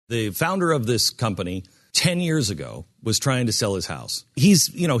The founder of this company 10 years ago was trying to sell his house. He's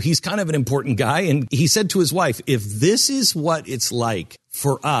kind of an important guy. And he said to his wife, if this is what it's like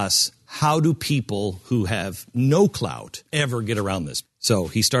for us, how do people who have no clout ever get around this? So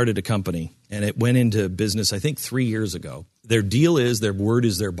he started a company and it went into business, I think 3 years ago. Their deal is their word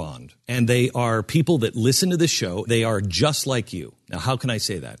is their bond. And they are people that listen to this show. They are just like you. Now, how can I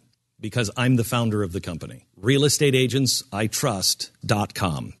say that? Because I'm the founder of the company.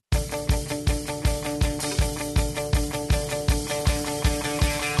 RealestateAgentsITrust.com.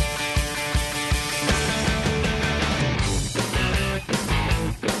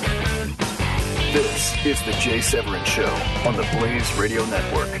 This is the Jay Severin Show on the Blaze Radio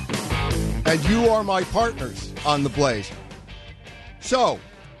Network. And you are my partners on the Blaze. So,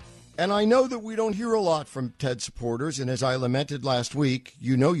 and I know that we don't hear a lot from Ted supporters, and as I lamented last week,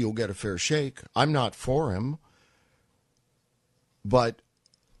 you know you'll get a fair shake. I'm not for him. But,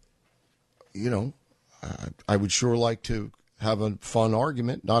 I would sure like to have a fun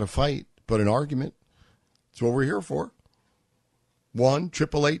argument, not a fight, but an argument. That's what we're here for.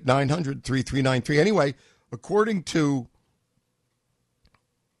 1-888-900-3393. Anyway, according to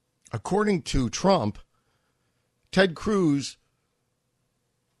Trump, Ted Cruz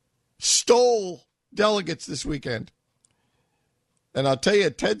stole delegates this weekend. And I'll tell you,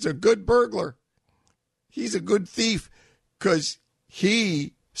 Ted's a good burglar. He's a good thief because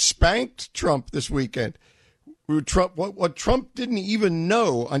he spanked Trump this weekend. What Trump didn't even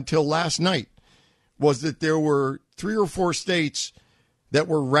know until last night was that there were 3 or 4 states that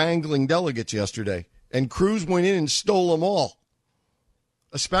were wrangling delegates yesterday. And Cruz went in and stole them all,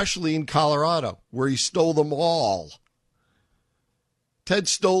 especially in Colorado, where he stole them all. Ted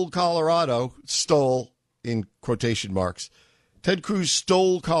stole Colorado, stole in quotation marks. Ted Cruz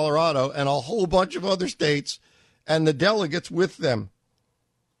stole Colorado and a whole bunch of other states and the delegates with them.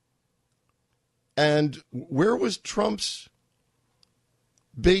 And where was Trump's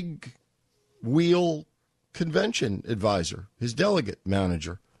big wheel convention advisor, his delegate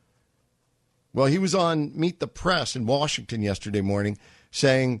manager? Well, he was on Meet the Press in Washington yesterday morning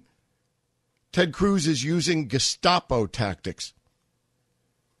saying Ted Cruz is using Gestapo tactics.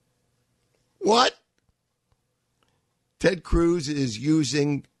 What? Ted Cruz is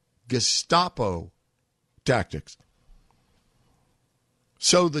using Gestapo tactics.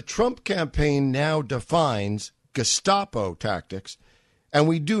 So the Trump campaign now defines Gestapo tactics, and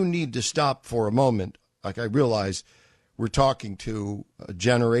we do need to stop for a moment. Like, I realize we're talking to a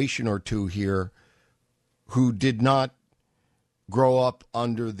generation or two here who did not grow up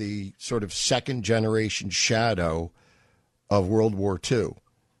under the sort of second generation shadow of World War II.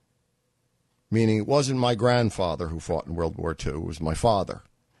 Meaning it wasn't my grandfather who fought in World War II, it was my father.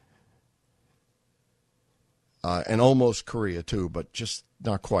 And almost Korea too, but just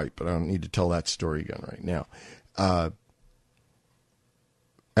not quite. But I don't need to tell that story again right now.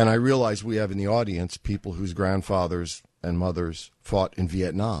 And I realize we have in the audience people whose grandfathers and mothers fought in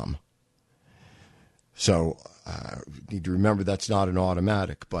Vietnam. So need to remember that's not an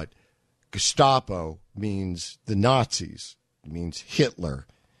automatic. But Gestapo means the Nazis. It means Hitler.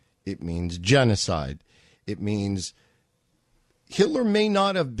 It means genocide. It means Hitler may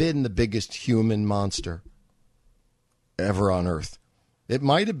not have been the biggest human monster ever on Earth. It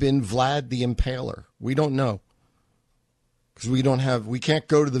might have been Vlad the Impaler. We don't know. Because we can't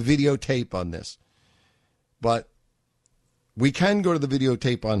go to the videotape on this. But we can go to the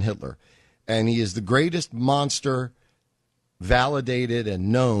videotape on Hitler. And he is the greatest monster validated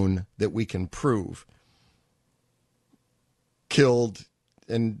and known that we can prove. Killed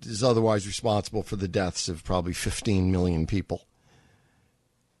and is otherwise responsible for the deaths of probably 15 million people.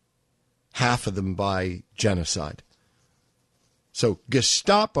 Half of them by genocide. So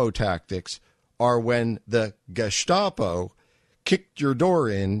Gestapo tactics are when the Gestapo kicked your door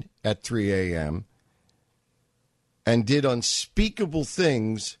in at 3 a.m. and did unspeakable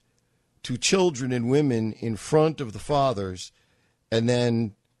things to children and women in front of the fathers and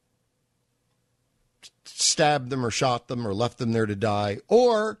then stabbed them or shot them or left them there to die.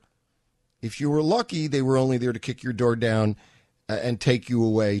 Or, if you were lucky, they were only there to kick your door down and take you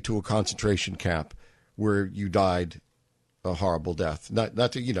away to a concentration camp where you died a horrible death. Not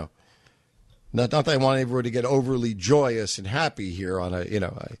that I want everyone to get overly joyous and happy here on I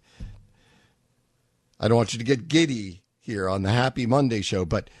don't want you to get giddy here on the Happy Monday show,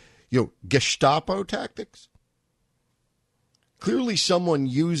 but Gestapo tactics? Clearly someone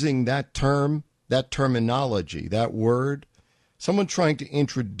using that term, that terminology, that word, someone trying to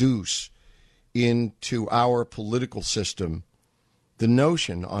introduce into our political system the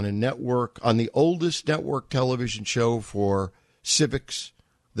notion on a network, on the oldest network television show for civics,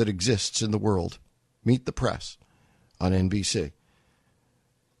 that exists in the world. Meet the Press on NBC.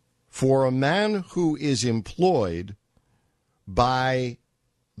 For a man who is employed by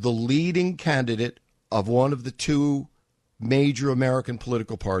the leading candidate of one of the two major American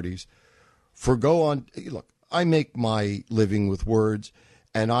political parties, look, I make my living with words,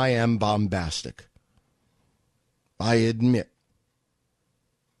 and I am bombastic. I admit.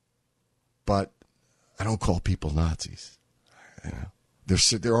 But I don't call people Nazis. You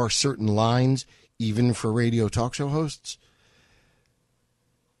know, there are certain lines, even for radio talk show hosts.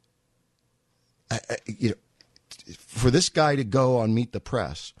 For this guy to go on Meet the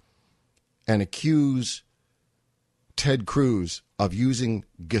Press and accuse Ted Cruz of using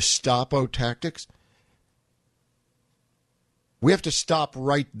Gestapo tactics, we have to stop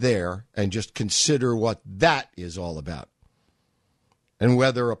right there and just consider what that is all about. And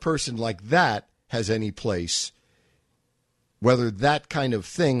whether a person like that has any place, whether that kind of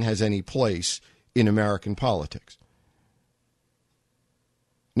thing has any place in American politics.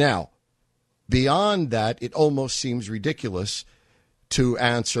 Now, beyond that, it almost seems ridiculous to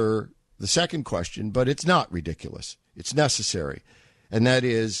answer the second question, but it's not ridiculous. It's necessary. And that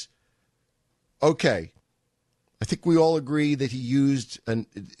is, okay, I think we all agree that he used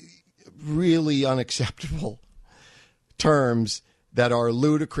really unacceptable terms that are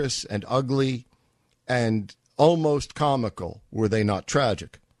ludicrous and ugly and almost comical, were they not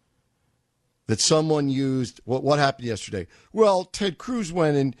tragic. That someone used, what happened yesterday? Well, Ted Cruz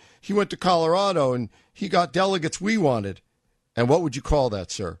went to Colorado and he got delegates we wanted. And what would you call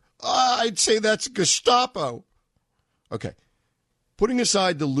that, sir? I'd say that's Gestapo. Okay. Putting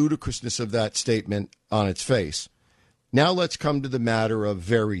aside the ludicrousness of that statement on its face, now let's come to the matter of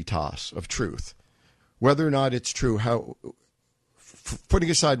veritas, of truth. Whether or not it's true, putting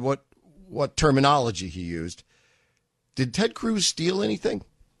aside what terminology he used, did Ted Cruz steal anything?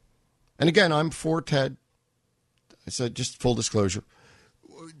 And again, I'm for Ted. I said, just full disclosure.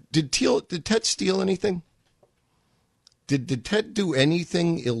 Did Ted steal anything? Did Ted do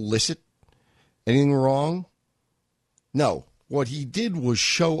anything illicit? Anything wrong? No. What he did was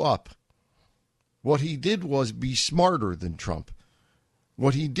show up. What he did was be smarter than Trump.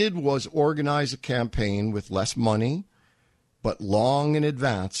 What he did was organize a campaign with less money, but long in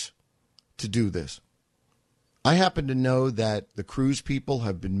advance to do this. I happen to know that the Cruz people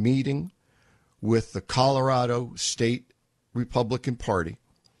have been meeting with the Colorado State Republican Party.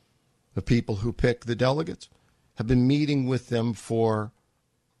 The people who pick the delegates have been meeting with them for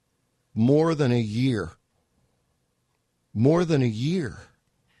more than a year. More than a year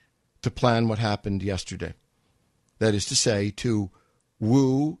to plan what happened yesterday. That is to say, to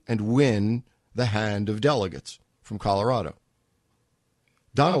woo and win the hand of delegates from Colorado.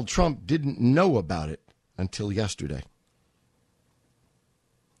 Donald Trump didn't know about it until yesterday.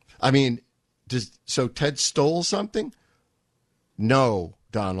 I mean, so Ted stole something? No,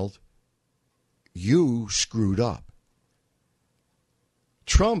 Donald. You screwed up.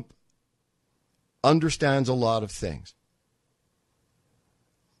 Trump understands a lot of things.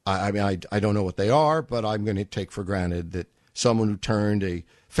 I mean, I don't know what they are, but I'm going to take for granted that someone who turned a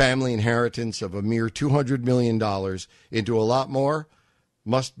family inheritance of a mere $200 million into a lot more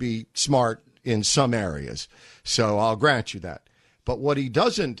must be smart in some areas. So I'll grant you that. But what he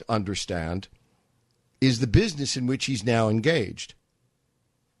doesn't understand is the business in which he's now engaged.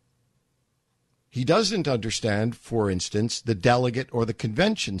 He doesn't understand, for instance, the delegate or the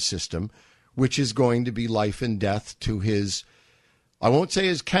convention system, which is going to be life and death to his, I won't say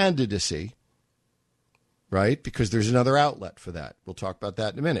his candidacy, right? Because there's another outlet for that. We'll talk about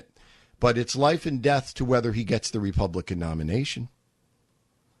that in a minute. But it's life and death to whether he gets the Republican nomination.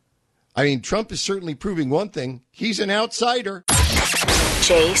 I mean, Trump is certainly proving one thing. He's an outsider.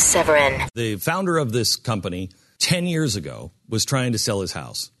 Jay Severin. The founder of this company 10 years ago was trying to sell his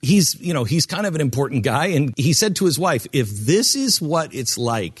house. He's kind of an important guy. And he said to his wife, if this is what it's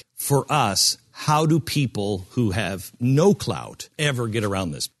like for us, how do people who have no clout ever get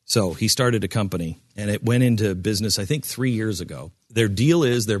around this? So he started a company and it went into business, I think 3 years ago. Their deal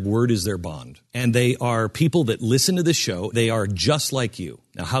is their word is their bond. And they are people that listen to this show. They are just like you.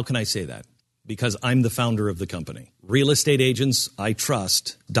 Now, how can I say that? Because I'm the founder of the company.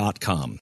 RealestateAgentsITrust.com.